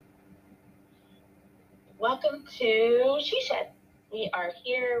Welcome to She Shed. We are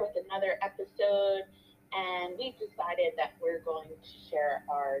here with another episode, and we've decided that we're going to share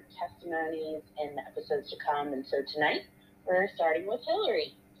our testimonies in the episodes to come. And so tonight, we're starting with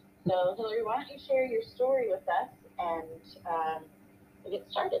Hillary. So, Hillary, why don't you share your story with us and we'll get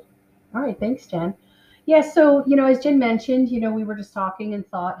started? All right, thanks, Jen. Yeah, so, as Jen mentioned, we were just talking and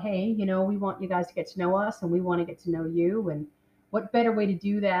thought, hey, we want you guys to get to know us and we want to get to know you. And what better way to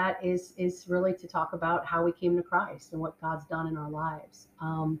do that is really to talk about how we came to Christ and what God's done in our lives.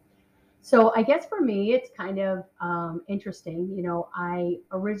 So I guess for me, it's kind of interesting. I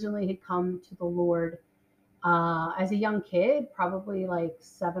originally had come to the Lord as a young kid, probably like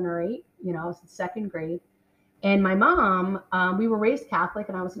 7 or 8, I was in second grade. And my mom, we were raised Catholic,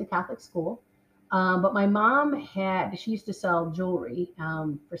 and I was in a Catholic school. But my mom she used to sell jewelry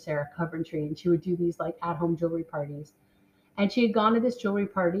for Sarah Coventry, and she would do these like at home jewelry parties. And she had gone to this jewelry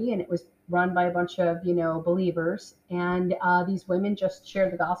party, and it was run by a bunch of, believers. And these women just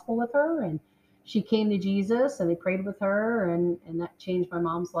shared the gospel with her, and she came to Jesus, and they prayed with her, and that changed my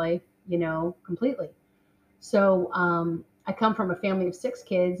mom's life, completely. So I come from a family of 6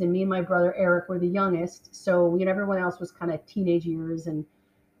 kids, and me and my brother Eric were the youngest. So everyone else was kind of teenage years and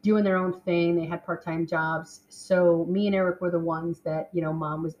doing their own thing. They had part-time jobs. So me and Eric were the ones that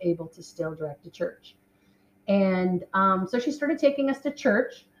mom was able to still direct to church. And so she started taking us to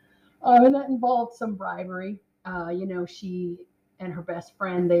church, and that involved some bribery. She and her best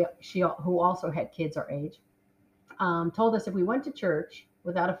friend, who also had kids our age, told us if we went to church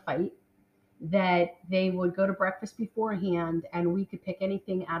without a fight that they would go to breakfast beforehand and we could pick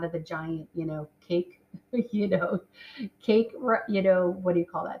anything out of the giant, cake, you know, cake, what do you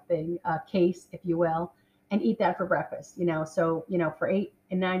call that thing? Case, if you will, and eat that for breakfast, So, for 8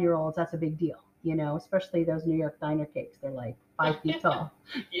 and 9 year olds, that's a big deal, especially those New York diner cakes. They're like 5 feet tall.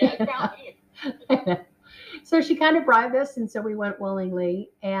 Yeah, count me. So she kind of bribed us. And so we went willingly.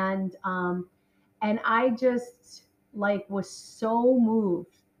 And I just like was so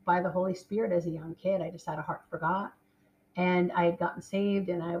moved by the Holy Spirit as a young kid. I just had a heart for God. And I had gotten saved,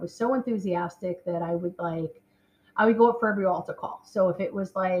 and I was so enthusiastic that I would go up for every altar call. So if it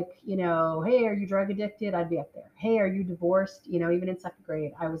was like, hey, are you drug addicted? I'd be up there. Hey, are you divorced? Even in second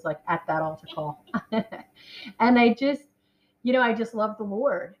grade, I was like at that altar call. And I just loved the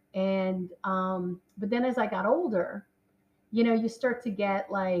Lord. And but then as I got older, you start to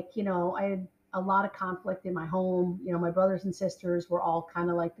get like, I had a lot of conflict in my home. My brothers and sisters were all kind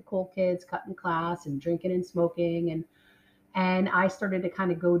of like the cool kids, cutting class and drinking and smoking. And I started to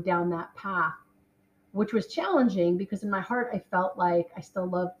kind of go down that path, which was challenging because in my heart, I felt like I still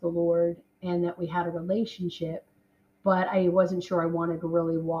loved the Lord and that we had a relationship, but I wasn't sure I wanted to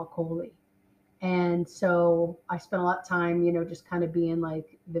really walk holy. And so I spent a lot of time, just kind of being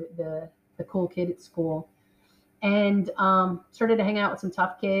like the cool kid at school, and started to hang out with some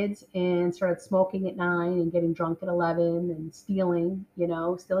tough kids and started smoking at 9 and getting drunk at 11 and stealing,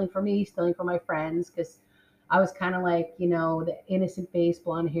 stealing from me, stealing from my friends, because I was kind of like, the innocent faced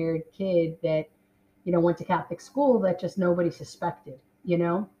blonde haired kid that, went to Catholic school that just nobody suspected.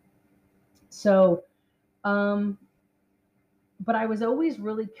 So, um, but I was always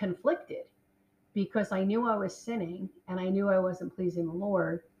really conflicted because I knew I was sinning and I knew I wasn't pleasing the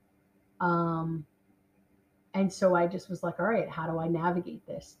Lord. Um, And so I just was like, all right, how do I navigate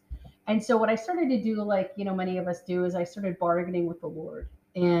this? And so what I started to do, like, many of us do, is I started bargaining with the Lord.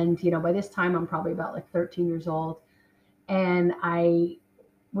 And, by this time I'm probably about like 13 years old. And I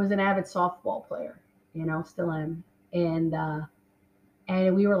was an avid softball player, still am.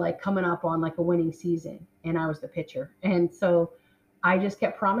 And we were like coming up on like a winning season, and I was the pitcher. And so I just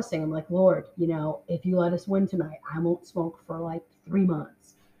kept promising him, like, Lord, if you let us win tonight, I won't smoke for like 3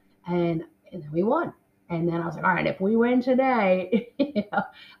 months. And then we won. And then I was like, all right, if we win today,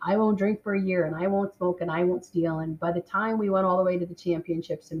 I won't drink for a year, and I won't smoke, and I won't steal. And by the time we went all the way to the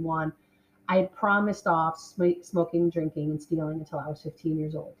championships and won, I had promised off smoking, drinking, and stealing until I was 15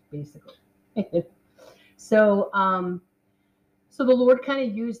 years old, basically. so, um, so the Lord kind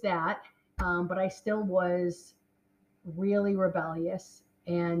of used that, but I still was really rebellious.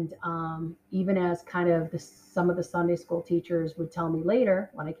 And even as kind of some of the Sunday school teachers would tell me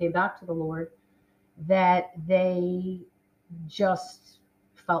later when I came back to the Lord, that they just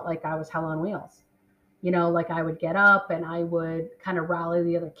felt like I was hell on wheels. Like I would get up and I would kind of rally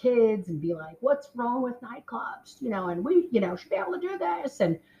the other kids and be like, what's wrong with nightclubs? And we, should be able to do this.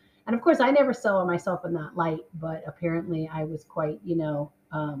 And of course, I never saw myself in that light, but apparently I was quite,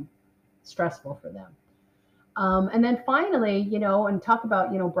 stressful for them. And then finally, and talk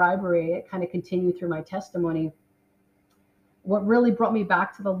about, bribery, it kind of continued through my testimony. what really brought me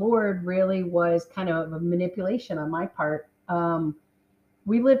back to the Lord really was kind of a manipulation on my part.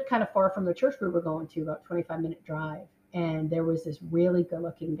 We lived kind of far from the church we were going to, about 25-minute drive. And there was this really good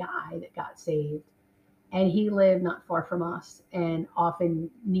looking guy that got saved. And he lived not far from us and often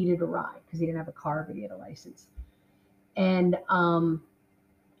needed a ride because he didn't have a car, but he had a license. And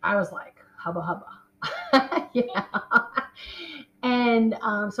I was like, hubba hubba. Yeah. And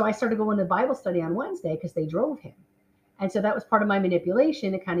so I started going to Bible study on Wednesday because they drove him. And so that was part of my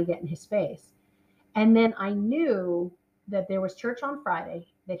manipulation to kind of get in his face. And then I knew that there was church on Friday,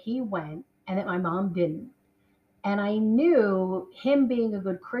 that he went, and that my mom didn't. And I knew, him being a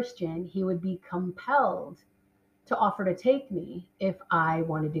good Christian, he would be compelled to offer to take me if I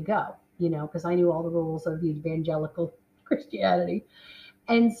wanted to go, because I knew all the rules of the evangelical Christianity.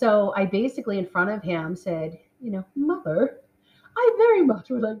 And so I basically, in front of him, said, Mother, I very much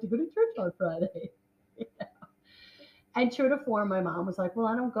would like to go to church on Friday. And true to form, my mom was like, well,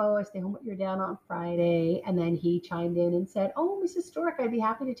 I don't go. I stay home with your dad on Friday. And then he chimed in and said, oh, Mrs. Stork, I'd be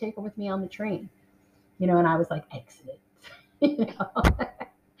happy to take her with me on the train. And I was like, excellent.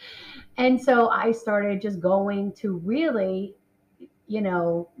 And so I started just going to really,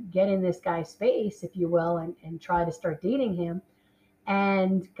 get in this guy's space, if you will, and try to start dating him.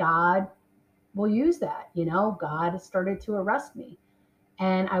 And God will use that. God started to arrest me.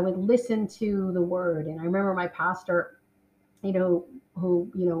 And I would listen to the word. And I remember my pastor,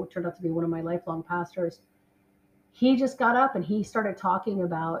 who turned out to be one of my lifelong pastors, he just got up and he started talking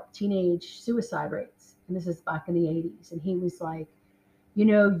about teenage suicide rates. And this is back in the 80s. And he was like,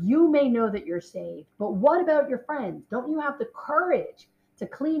 you may know that you're saved, but what about your friends? Don't you have the courage to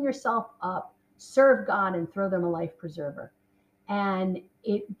clean yourself up, serve God, and throw them a life preserver? And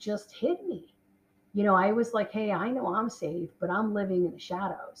it just hit me. I was like, hey, I know I'm saved, but I'm living in the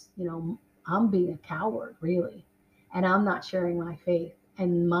shadows. I'm being a coward, really. And I'm not sharing my faith.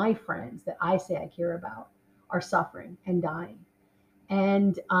 And my friends that I say I care about are suffering and dying.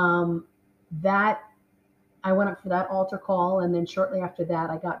 And that I went up for that altar call. And then shortly after that,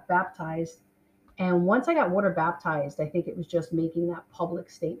 I got baptized. And once I got water baptized, I think it was just making that public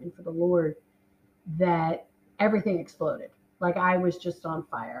statement for the Lord that everything exploded. Like I was just on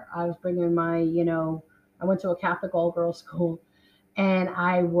fire. I was bringing my, I went to a Catholic all-girls school and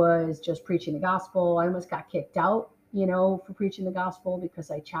I was just preaching the gospel. I almost got kicked out, for preaching the gospel because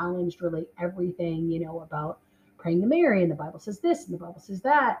I challenged really everything, about praying to Mary, and the Bible says this and the Bible says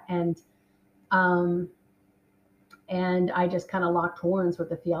that. And I just kind of locked horns with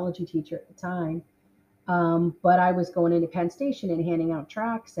the theology teacher at the time. But I was going into Penn Station and handing out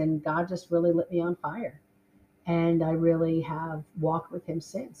tracts, and God just really lit me on fire. And I really have walked with him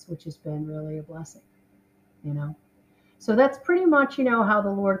since, which has been really a blessing, So that's pretty much, how the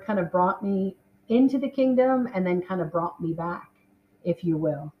Lord kind of brought me into the kingdom and then kind of brought me back, if you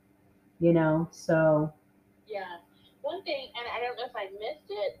will, so. Yeah. One thing, and I don't know if I missed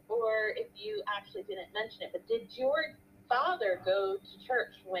it or if you actually didn't mention it, but did your father go to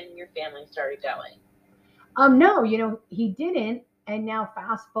church when your family started going? No, he didn't. And now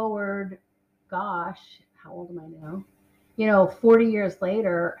fast forward, gosh, how old am I now? 40 years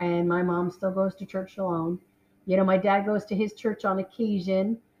later, and my mom still goes to church alone. My dad goes to his church on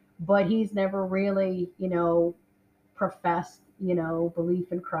occasion, but he's never really, professed,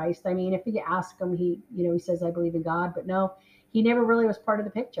 belief in Christ. I mean, if you ask him, he says, I believe in God, but no, he never really was part of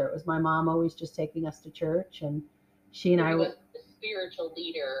the picture. It was my mom always just taking us to church, and she and I was the spiritual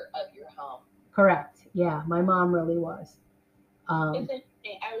leader of your home. Correct. Yeah, my mom really was. I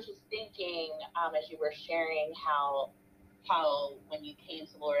was just thinking, as you were sharing how when you came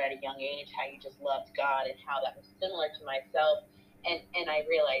to the Lord at a young age, how you just loved God, and how that was similar to myself. And I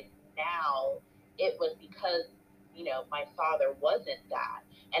realized now it was because, my father wasn't that.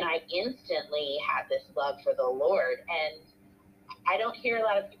 And I instantly had this love for the Lord. And I don't hear a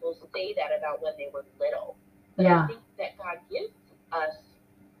lot of people say that about when they were little. But yeah. I think that God gives us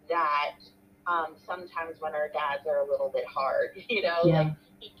that sometimes when our dads are a little bit hard, yeah. Like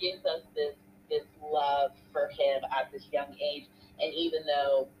he gives us this love for him at this young age. And even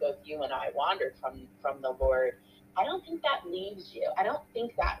though both you and I wandered from the Lord, I don't think that leaves you. I don't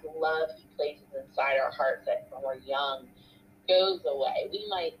think that love he places inside our hearts that when we're young goes away. We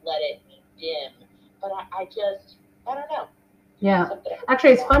might let it be dim, but I don't know. Yeah.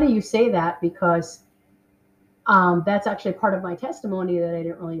 Actually, it's funny you say that because that's actually part of my testimony that I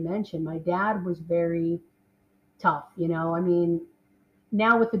didn't really mention. My dad was very tough, I mean,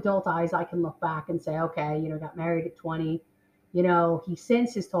 now with adult eyes, I can look back and say, okay, got married at 20. He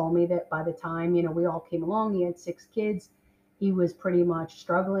since has told me that by the time, we all came along, he had 6 kids. He was pretty much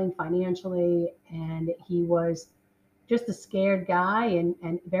struggling financially, and he was just a scared guy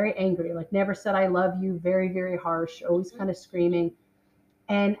and very angry, like never said I love you, very, very harsh, always kind of screaming.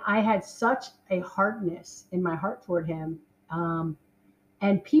 And I had such a hardness in my heart toward him. Um,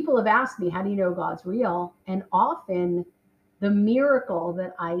 and people have asked me, how do you know God's real? And often the miracle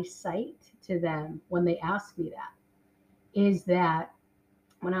that I cite to them when they ask me that is that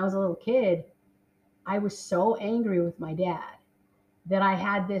when I was a little kid, I was so angry with my dad that I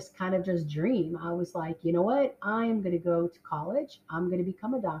had this kind of just dream. I was like, you know what? I'm going to go to college. I'm going to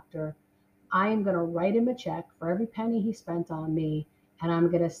become a doctor. I am going to write him a check for every penny he spent on me. And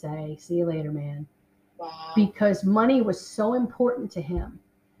I'm going to say, see you later, man. Wow. Because money was so important to him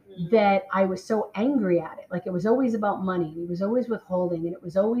that I was so angry at it. Like it was always about money. He was always withholding and it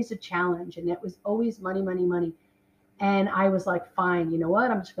was always a challenge and it was always money, money, money. And I was like, fine, you know what?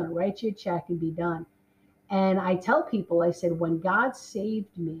 I'm just going to write you a check and be done. And I tell people, I said, when God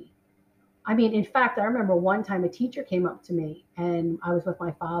saved me, I mean, in fact, I remember one time a teacher came up to me and I was with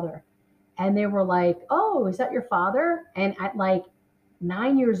my father and they were like, oh, is that your father? And at like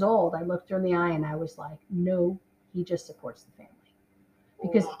 9 years old, I looked her in the eye and I was like, no, he just supports the family.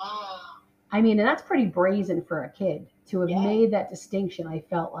 Because, I mean, and that's pretty brazen for a kid to have made that distinction. I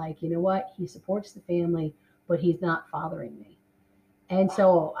felt like, you know what? He supports the family, but he's not fathering me. And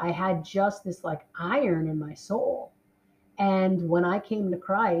so I had just this like iron in my soul. And when I came to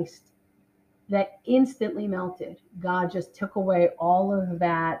Christ, that instantly melted. God just took away all of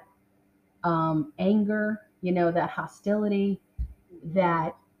that anger, you know, that hostility,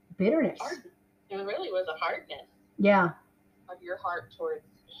 that bitterness. It really was a hardness. Yeah. Of your heart towards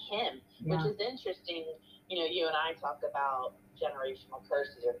him, which is interesting. You know, you and I talk about generational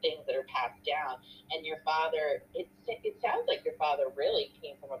curses or things that are passed down, and your father, it sounds like your father really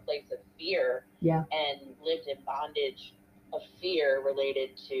came from a place of fear and lived in bondage of fear related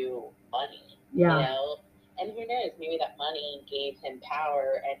to money. You know, and who knows, maybe that money gave him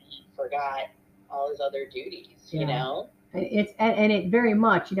power and he forgot all his other duties. You know. And it very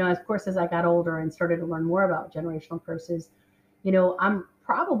much, you know, of course, as I got older and started to learn more about generational curses, you know, I'm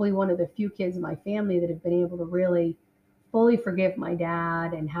probably one of the few kids in my family that have been able to really fully forgive my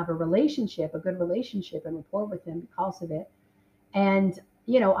dad and have a relationship, a good relationship and rapport with him because of it. And,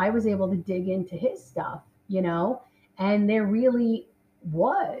 you know, I was able to dig into his stuff, you know, and there really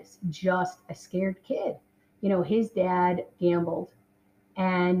was just a scared kid. You know, his dad gambled.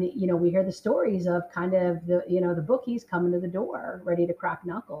 And, you know, we hear the stories of kind of the, you know, the bookies coming to the door ready to crack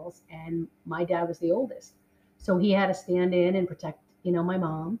knuckles. And my dad was the oldest. So he had to stand in and protect, you know, my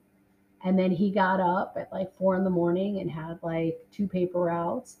mom. And then he got up at like 4 a.m. and had like 2 paper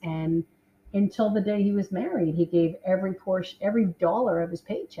routes. And until the day he was married, he gave every portion, every dollar of his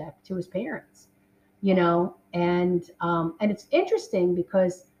paycheck to his parents, you know. And it's interesting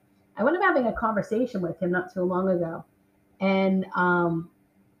because I wound up having a conversation with him not too long ago. And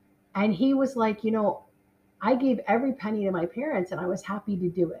he was like, you know, I gave every penny to my parents and I was happy to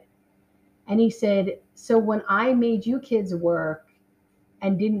do it. And he said, so when I made you kids work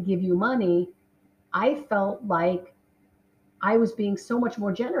and didn't give you money, I felt like I was being so much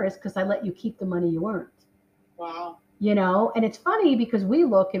more generous because I let you keep the money you earned. Wow. You know, and it's funny because we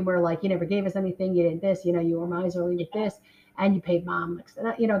look and we're like, you never gave us anything, you did this, you know, you were miserly with this, and you paid mom,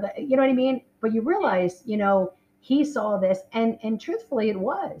 you know, you know what I mean? But you realize, you know, he saw this and truthfully it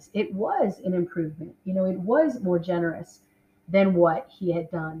was an improvement. You know, it was more generous than what he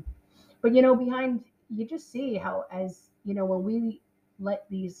had done. But you know, behind, you just see how, as you know, when we let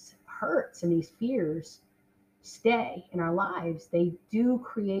these hurts and these fears stay in our lives, they do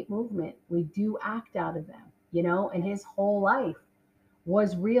create movement. We do act out of them, you know, and his whole life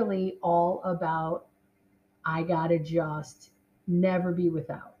was really all about, I gotta just never be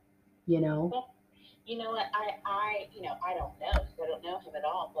without, you know. Well, you know what, I you know, I don't know because I don't know him at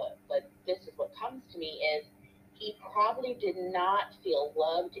all, but this is what comes to me is he probably did not feel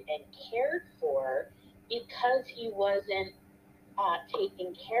loved and cared for because he wasn't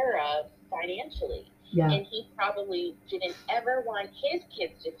taken care of financially. Yeah. And he probably didn't ever want his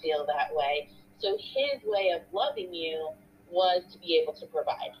kids to feel that way. So his way of loving you was to be able to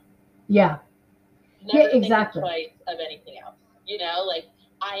provide. Yeah. Never exactly. think twice of anything else. You know, like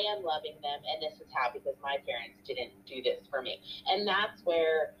I am loving them, and this is how because my parents didn't do this for me. And that's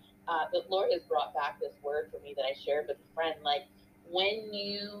where the Lord has brought back this word for me that I shared with a friend. Like when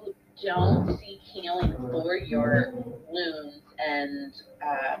you don't seek healing for your wounds and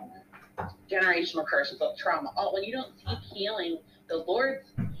generational curses of trauma, when you don't seek healing, the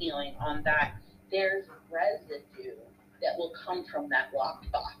Lord's healing on that, there's residue that will come from that locked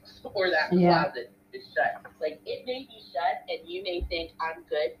box or that closet is shut. Like it may be shut and you may think I'm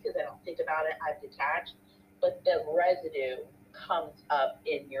good because I don't think about it, I've detached, but the residue comes up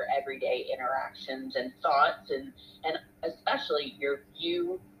in your everyday interactions and thoughts, and especially your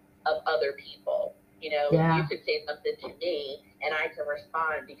view of other people. You know, you Yeah. could say something to me and I can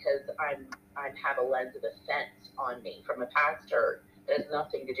respond because I have a lens of offense on me from a past hurt that has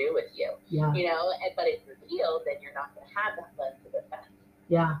nothing to do with you. Yeah. You know, but if you're healed, then you're not going to have that lens of offense.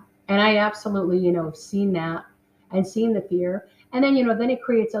 Yeah. And I absolutely, have seen that and seen the fear. And then, then it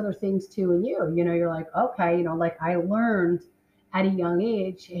creates other things too in you. You're like, okay, like I learned at a young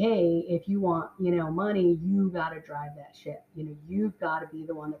age, hey, if you want, money, you got to drive that ship. You've got to be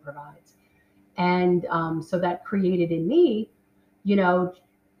the one that provides. And so that created in me,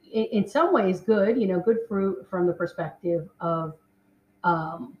 in some ways good, good fruit from the perspective of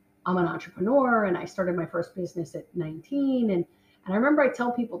I'm an entrepreneur and I started my first business at 19. And I remember I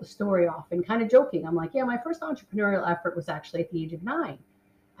tell people the story often, kind of joking. I'm like, yeah, my first entrepreneurial effort was actually at the age of 9.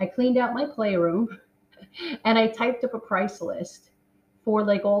 I cleaned out my playroom and I typed up a price list for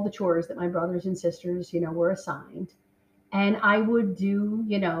like all the chores that my brothers and sisters, were assigned. And I would do,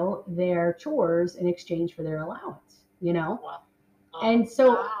 their chores in exchange for their allowance. Wow. And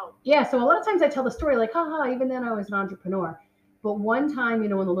so, Wow. yeah, so a lot of times I tell the story like, haha, even then I was an entrepreneur. But one time, when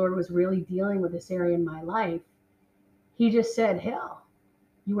the Lord was really dealing with this area in my life, he just said, hell,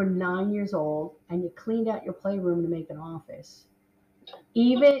 you were 9 years old and you cleaned out your playroom to make an office.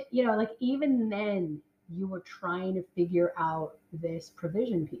 Even, even then you were trying to figure out this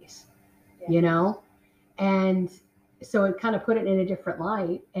provision piece, and so it kind of put it in a different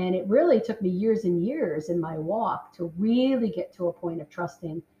light. And it really took me years and years in my walk to really get to a point of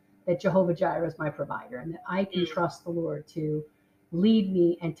trusting that Jehovah Jireh is my provider and that I can trust the Lord to lead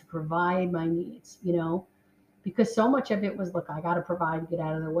me and to provide my needs, because so much of it was, look, I got to provide, get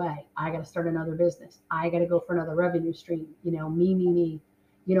out of the way. I got to start another business. I got to go for another revenue stream, me,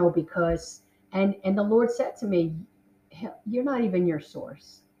 because, and the Lord said to me, you're not even your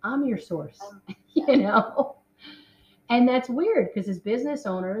source. I'm your source, And that's weird because as business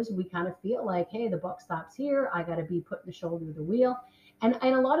owners, we kind of feel like, hey, the buck stops here. I got to be putting the shoulder to the wheel. And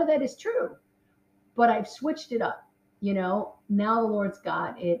a lot of that is true. But I've switched it up. Now the Lord's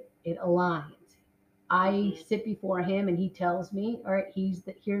got it aligned. I sit before him and he tells me, all right,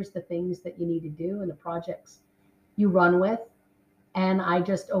 here's the things that you need to do and the projects you run with. And I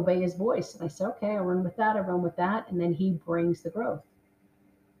just obey his voice. And I say, okay, I'll run with that. I run with that. And then he brings the growth,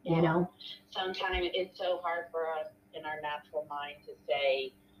 Sometimes it's so hard for us in our natural mind to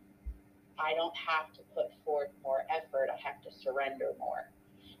say, I don't have to put forth more effort. I have to surrender more.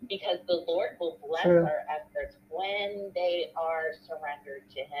 Because the Lord will bless our efforts when they are surrendered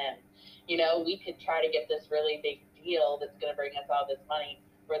to him. We could try to get this really big deal that's going to bring us all this money,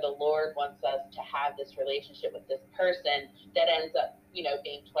 where the Lord wants us to have this relationship with this person that ends up,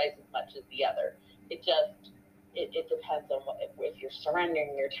 being twice as much as the other. It depends on if you're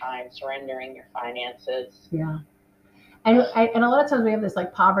surrendering your time, surrendering your finances. Yeah. And a lot of times we have this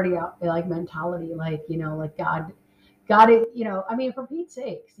like poverty like mentality, like, like God, it, I mean, for Pete's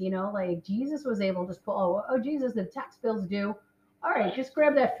sakes, like Jesus was able to just pull, oh, Jesus, the tax bill's due. All right, just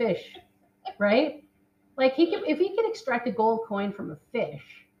grab that fish, right? Like if he could extract a gold coin from a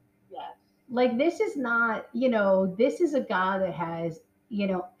fish, yes. Like this is not, this is a God that has,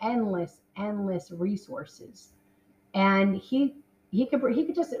 endless resources, and he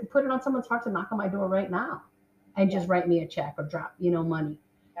could just put it on someone's heart to knock on my door right now, and just write me a check or drop, money,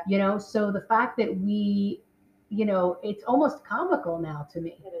 So the fact that we, it's almost comical now to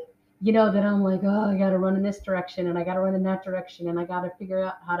me, that I'm like, oh, I got to run in this direction and I got to run in that direction and I got to figure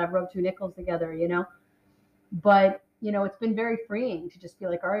out how to rub two nickels together, But, it's been very freeing to just be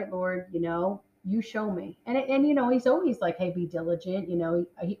like, all right, Lord, you show me. And he's always like, hey, be diligent.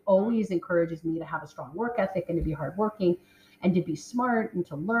 He always encourages me to have a strong work ethic and to be hardworking and to be smart and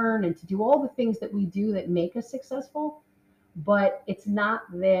to learn and to do all the things that we do that make us successful. But it's not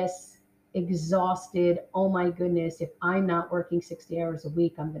this exhausted, oh my goodness, if I'm not working 60 hours a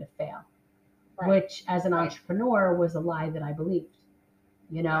week, I'm going to fail. Right. Which as an entrepreneur was a lie that I believed,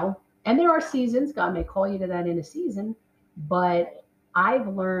 And there are seasons, God may call you to that in a season, but I've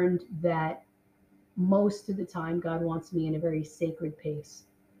learned that most of the time God wants me in a very sacred pace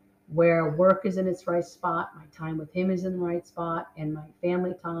where work is in its right spot, my time with him is in the right spot, and my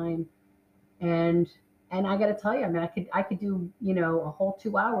family time. And I got to tell you, I mean, I could do, a whole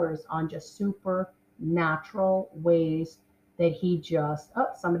 2 hours on just supernatural ways that he just,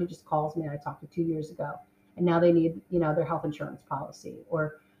 somebody just calls me I talked to 2 years ago and now they need, their health insurance policy,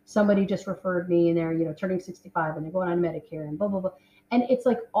 or somebody just referred me and they're, turning 65 and they're going on Medicare and blah, blah, blah. And it's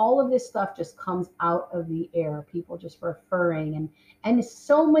like all of this stuff just comes out of the air, people just referring. And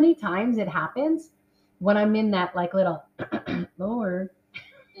so many times it happens when I'm in that like little Lord,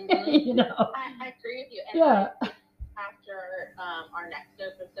 Mhm. know. I agree with you. And Yeah. after our next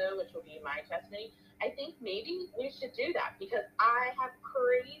episode, which will be my testimony, I think maybe we should do that because I have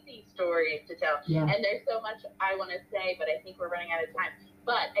crazy stories to tell. Yeah. And there's so much I want to say, but I think we're running out of time.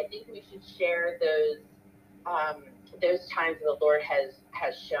 But I think we should share those times the Lord has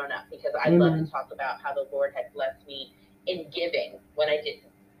shown up, because I'd love to talk about how the Lord had blessed me in giving when I didn't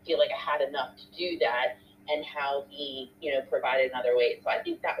feel like I had enough to do that, and how He, provided in other ways. So I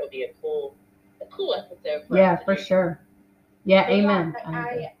think that would be a cool episode for us to for do. sure. Yeah, But amen. yeah,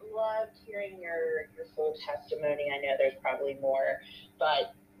 I loved hearing your full testimony. I know there's probably more,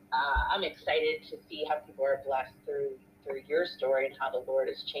 but I'm excited to see how people are blessed through your story and how the Lord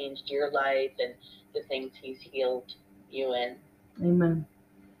has changed your life and the things He's healed you in. Amen.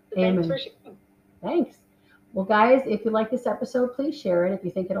 So Amen. Thanks for sharing. Thanks. Well, guys, if you like this episode, please share it. If you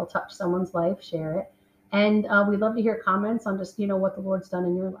think it'll touch someone's life, share it. And we'd love to hear comments on just, what the Lord's done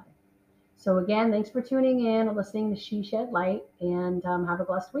in your life. So again, thanks for tuning in and listening to She Shed Light, and have a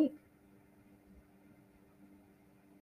blessed week.